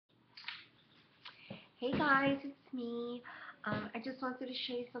Hey guys, it's me. I just wanted to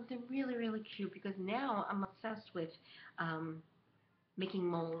show you something really, really cute because now I'm obsessed with um, making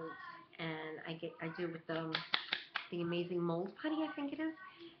molds, and I do with the amazing mold putty, I think it is.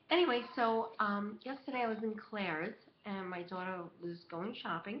 Anyway, so yesterday I was in Claire's and my daughter was going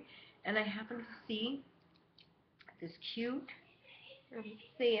shopping, and I happened to see this cute. Let me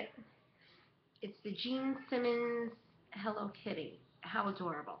see it. It's the Simmons Hello Kitty. How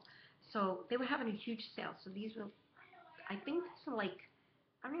adorable! So they were having a huge sale. So these were, I think these are like,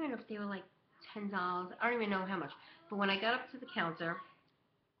 I don't even know if they were like $10. I don't even know how much. But when I got up to the counter,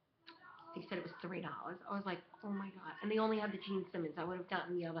 they said it was $3. I was like, oh my god! And they only had the Simmons. I would have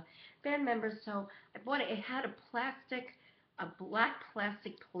gotten the other band members. So I bought it. It had a black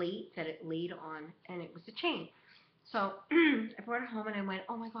plastic plate that it laid on, and it was a chain. So I brought it home and I went,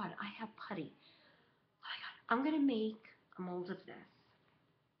 oh my god, I have putty. Oh my god, I'm gonna make a mold of this.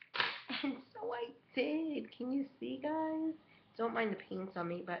 And so I did. Can you see, guys? Don't mind the paint on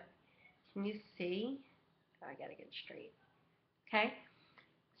me, but can you see? I gotta get it straight. Okay?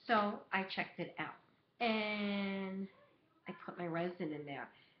 So I checked it out. And I put my resin in there.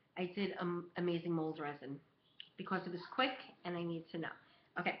 I did amazing mold resin because it was quick and I need to know.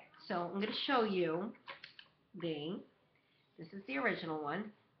 Okay, so I'm gonna show you this is the original one,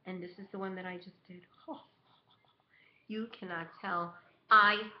 and this is the one that I just did. Oh, you cannot tell.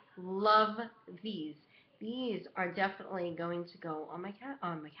 I love these. These are definitely going to go on my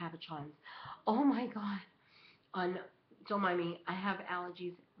cabochons. Oh my god. On Don't mind me. I have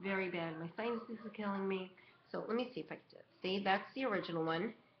allergies very bad. My sinuses are killing me. So let me see if I can do it. See, that's the original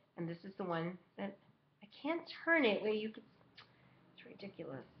one, and this is the one that I can't turn it where you could. It's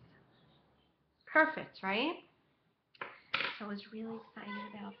ridiculous. Perfect, right? So I was really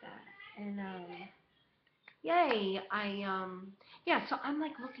excited about that, and yay, yeah, so I'm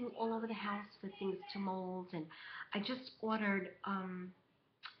like looking all over the house for things to mold, and I just ordered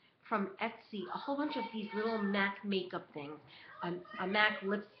from Etsy a whole bunch of these little MAC makeup things. A MAC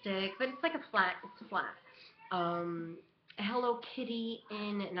lipstick, but it's like it's a flat. A Hello Kitty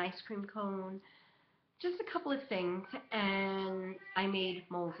in an ice cream cone, just a couple of things, and I made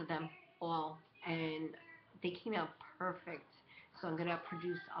molds of them all, and they came out perfect. So I'm gonna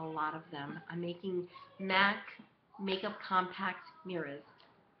produce a lot of them. I'm making MAC makeup compact mirrors,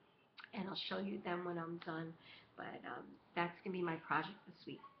 and I'll show you them when I'm done. But that's gonna be my project this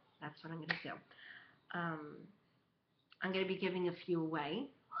week. That's what I'm gonna do. Um, I'm gonna be giving a few away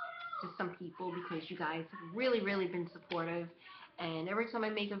to some people because you guys have really, really been supportive. And every time I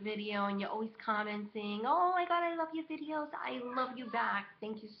make a video and you're always commenting, oh my god, I love your videos. I love you back.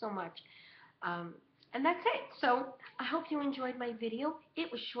 Thank you so much. Um, and that's it. So I hope you enjoyed my video.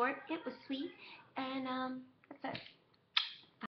 It was short, it was sweet, and that's it.